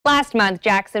Last month,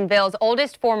 Jacksonville's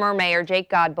oldest former mayor,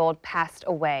 Jake Godbold, passed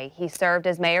away. He served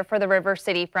as mayor for the River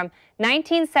City from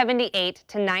 1978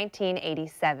 to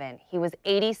 1987. He was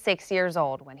 86 years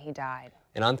old when he died.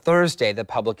 And on Thursday, the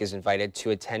public is invited to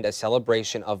attend a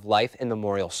celebration of life and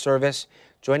memorial service.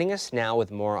 Joining us now with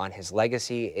more on his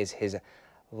legacy is his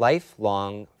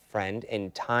lifelong friend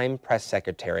and Time press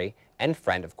secretary and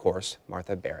friend, of course,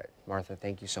 Martha Barrett. Martha,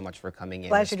 thank you so much for coming in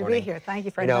Pleasure this morning. to be here. Thank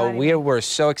you for inviting me. We're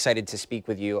so excited to speak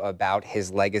with you about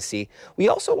his legacy. We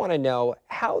also want to know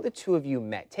how the two of you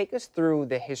met. Take us through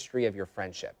the history of your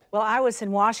friendship. Well, I was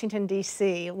in Washington,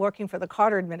 D.C., working for the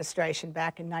Carter administration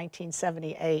back in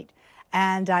 1978.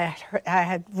 And I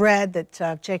had read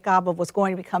that Jake Godbold was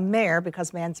going to become mayor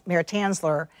because Mayor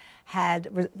Tansler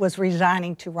was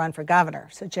resigning to run for governor.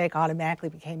 So Jake automatically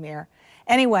became mayor.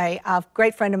 Anyway, a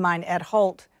great friend of mine, Ed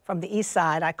Holt, from the East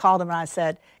Side, I called him and I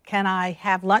said, "Can I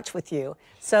have lunch with you?"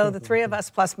 So the three of us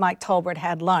plus Mike Tolbert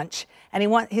had lunch.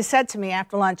 And he said to me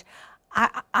after lunch,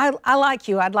 I like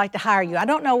you. I'd like to hire you. I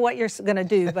don't know what you're going to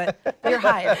do, but you're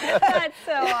hired. That's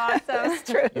so awesome. That's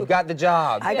true. You've got the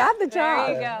job. I got the job.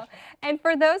 There you go. And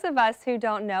for those of us who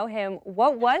don't know him,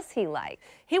 what was he like?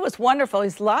 He was wonderful.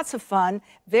 He's lots of fun,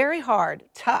 very hard,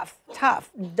 tough.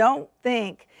 Don't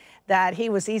think that he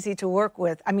was easy to work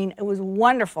with. I mean, it was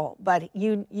wonderful, but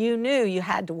you knew you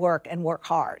had to work and work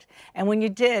hard. And when you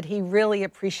did, he really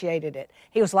appreciated it.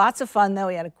 He was lots of fun, though.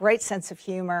 He had a great sense of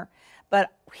humor,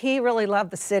 but he really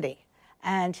loved the city.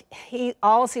 And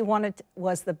all he wanted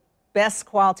was the best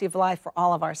quality of life for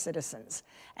all of our citizens.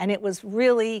 And it was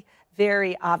really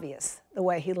very obvious the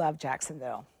way he loved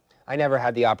Jacksonville. I never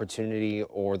had the opportunity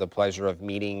or the pleasure of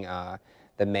meeting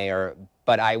the mayor,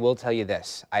 but I will tell you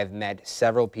this. I've met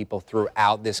several people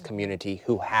throughout this community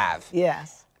who have.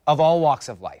 Yes. Of all walks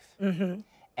of life. Mm-hmm.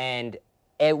 And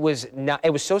it was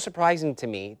so surprising to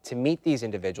me to meet these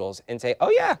individuals and say, oh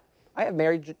yeah, I have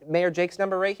Mayor Jake's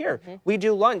number right here. Mm-hmm. We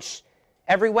do lunch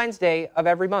every Wednesday of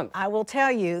every month. I will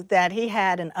tell you that he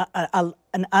had an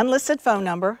unlisted phone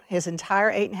number his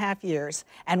entire 8.5 years,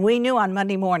 and we knew on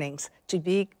Monday mornings to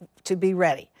be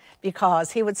ready,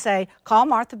 because he would say, call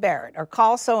Martha Barrett or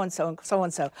call so-and-so and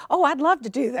so-and-so. Oh, I'd love to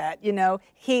do that. You know,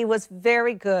 he was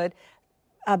very good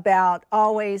about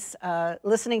always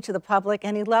listening to the public,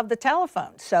 and he loved the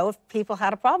telephone. So if people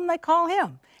had a problem, they'd call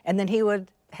him, and then he would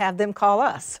have them call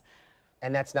us.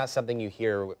 And that's not something you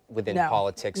hear within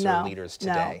politics or leaders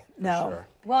today. No. Sure.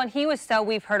 Well, and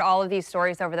we've heard all of these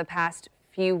stories over the past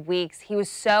few weeks. He was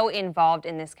so involved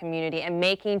in this community and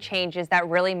making changes that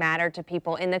really mattered to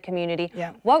people in the community.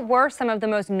 Yeah. What were some of the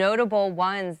most notable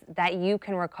ones that you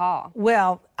can recall?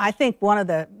 Well, I think one of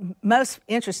the most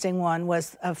interesting one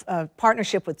was a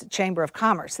partnership with the Chamber of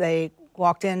Commerce. They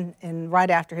walked in right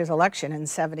after his election in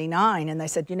 '79, and they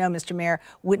said, you know, Mr. Mayor,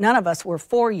 none of us were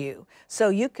for you. So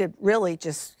you could really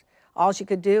all you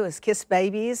could do is kiss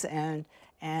babies and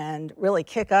really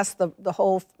kick us the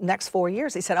whole next 4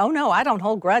 years. He said, oh no, I don't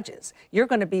hold grudges. You're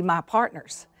going to be my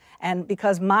partners. And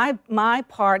because my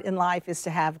part in life is to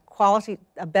have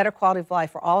a better quality of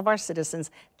life for all of our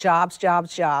citizens, jobs.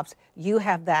 You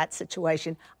have that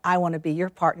situation. I want to be your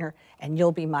partner, and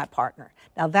you'll be my partner.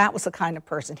 Now, that was the kind of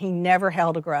person. He never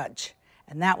held a grudge.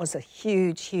 And that was a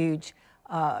huge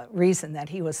reason that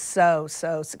he was so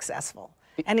successful.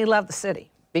 And he loved the city.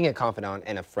 Being a confidant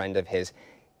and a friend of his,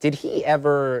 did he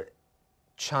ever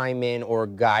chime in or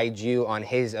guide you on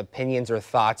his opinions or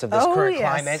thoughts of this current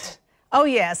climate? Oh,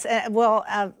 yes. Well,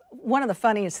 one of the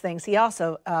funniest things, he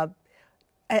also,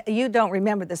 you don't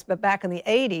remember this, but back in the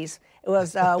 80s, it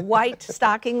was white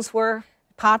stockings were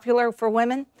popular for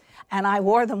women. And I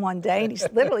wore them one day, and he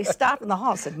literally stopped in the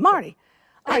hall and said, Marty,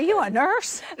 are you a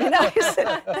nurse? You know, he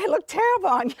said, they look terrible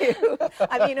on you.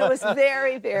 I mean, it was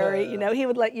very, you know, he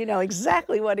would let you know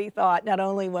exactly what he thought, not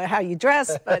only how you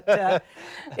dress, but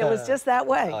it was just that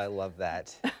way. Oh, I love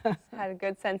that. Had a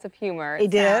good sense of humor. He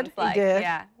did.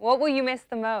 Yeah. What will you miss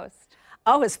the most?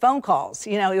 Oh, his phone calls.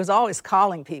 You know, he was always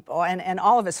calling people, and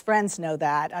all of his friends know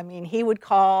that. I mean, he would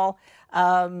call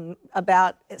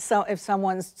about if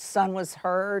someone's son was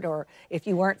hurt or if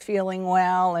you weren't feeling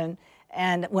well,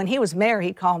 and when he was mayor,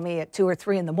 he'd call me at 2 or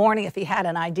 3 in the morning if he had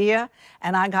an idea,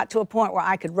 and I got to a point where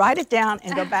I could write it down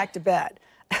and go back to bed.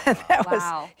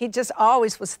 He just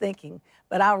always was thinking.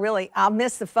 But I'll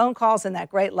miss the phone calls and that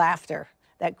great laughter,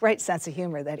 that great sense of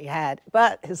humor that he had.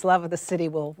 But his love of the city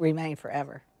will remain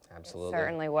forever. Absolutely. It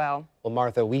certainly will. Well,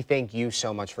 Martha, we thank you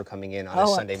so much for coming in on a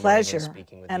Sunday morning and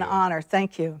speaking with you. An honor.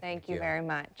 Thank you. Thank you very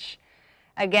much.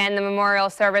 Again, the memorial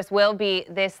service will be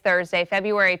this Thursday,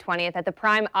 February 20th at the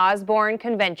Prime Osborne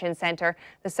Convention Center.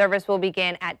 The service will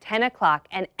begin at 10 o'clock,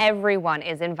 and everyone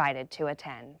is invited to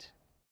attend.